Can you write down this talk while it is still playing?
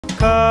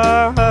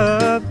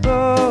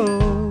Carbo,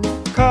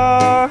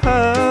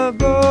 carbo,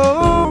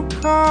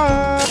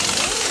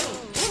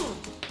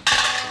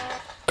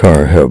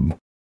 car hub.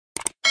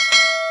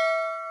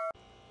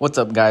 What's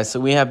up, guys? So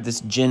we have this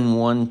Gen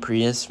 1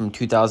 Prius from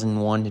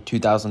 2001 to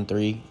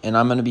 2003, and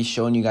I'm going to be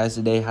showing you guys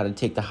today how to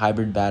take the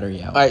hybrid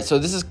battery out. Alright, so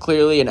this is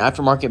clearly an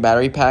aftermarket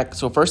battery pack.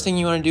 So first thing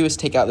you want to do is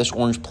take out this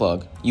orange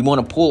plug. You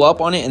want to pull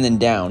up on it and then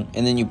down,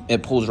 and then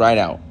it pulls right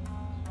out.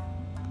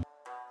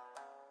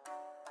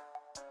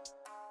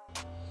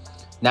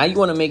 Now you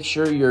want to make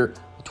sure your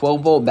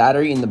 12-volt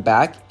battery in the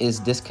back is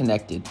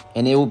disconnected,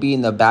 and it will be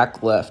in the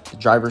back left, the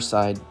driver's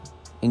side.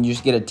 And you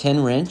just get a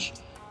 10 wrench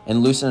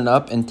and loosen it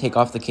up and take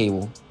off the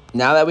cable.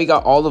 Now that we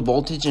got all the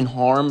voltage and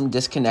harm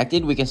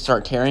disconnected, we can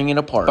start tearing it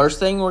apart. First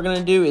thing we're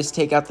gonna do is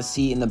take out the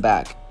seat in the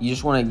back. You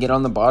just wanna get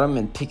on the bottom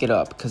and pick it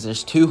up because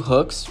there's two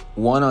hooks,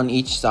 one on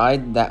each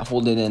side that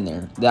hold it in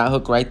there. That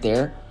hook right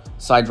there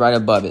slides right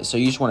above it. So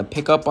you just wanna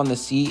pick up on the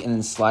seat and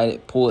then slide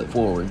it, pull it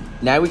forward.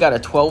 Now we got a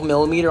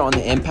 12mm on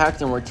the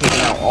impact and we're taking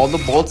out all the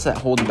bolts that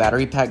hold the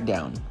battery pack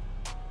down.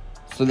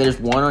 So there's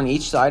one on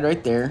each side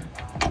right there.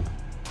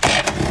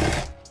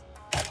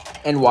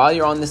 And while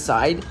you're on the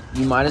side,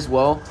 you might as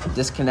well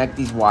disconnect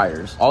these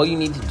wires. All you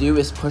need to do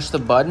is push the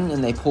button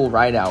and they pull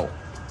right out.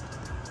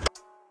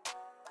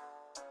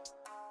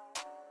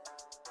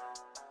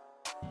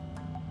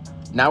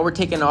 Now we're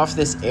taking off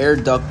this air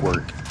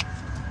ductwork.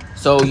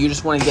 So you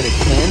just want to get a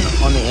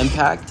 10 on the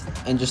impact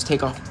and just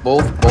take off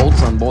both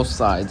bolts on both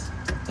sides.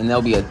 And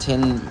there'll be a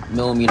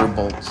 10mm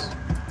bolts.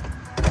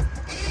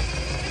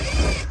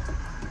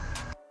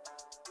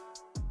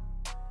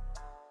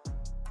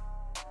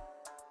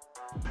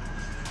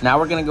 Now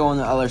we're going to go on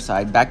the other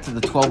side, back to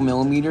the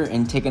 12mm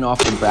and taking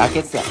off the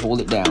brackets that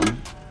hold it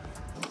down.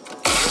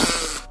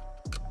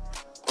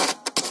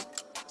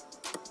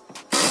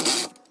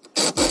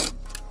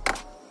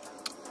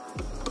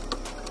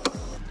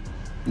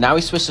 Now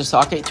we switch the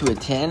socket to a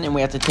 10 and we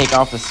have to take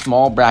off a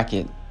small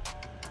bracket.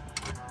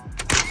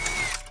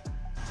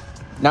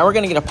 Now we're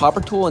going to get a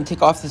popper tool and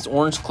take off this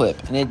orange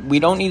clip. And we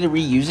don't need to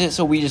reuse it,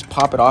 so we just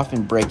pop it off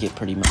and break it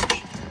pretty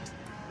much.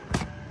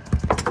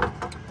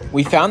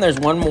 We found there's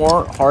one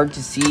more hard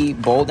to see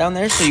bolt down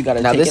there, so you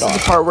gotta take it off. Now this is the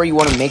part where you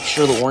wanna make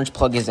sure the orange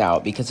plug is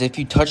out, because if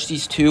you touch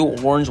these two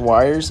orange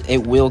wires,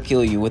 it will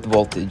kill you with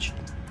voltage.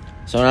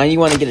 So now you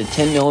wanna get a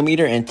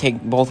 10mm and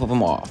take both of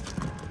them off.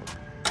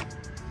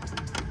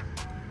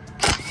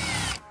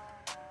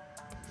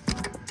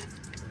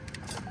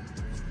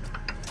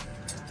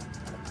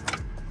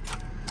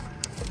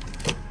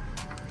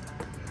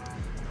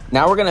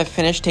 Now we're gonna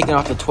finish taking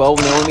off the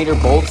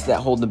 12mm bolts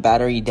that hold the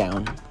battery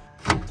down.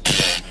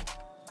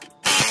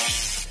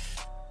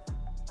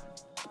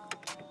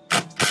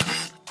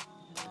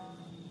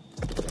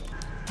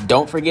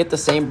 Don't forget the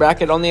same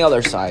bracket on the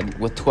other side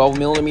with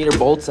 12mm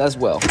bolts as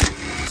well.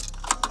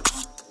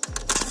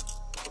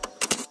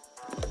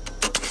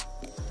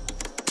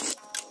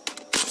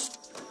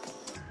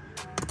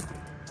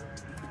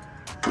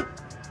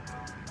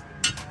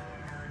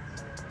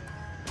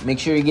 Make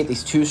sure you get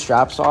these two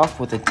straps off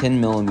with a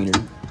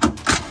 10mm.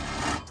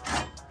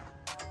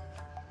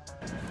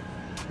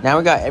 Now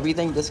we got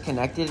everything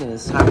disconnected and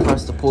it's time for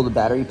us to pull the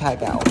battery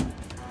pack out.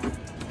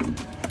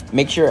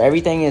 Make sure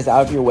everything is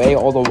out of your way,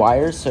 all the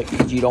wires,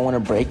 because you don't want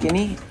to break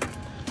any.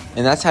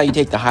 And that's how you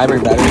take the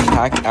hybrid battery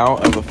pack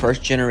out of a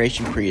first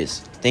generation Prius.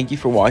 Thank you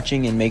for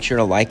watching and make sure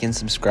to like and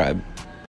subscribe.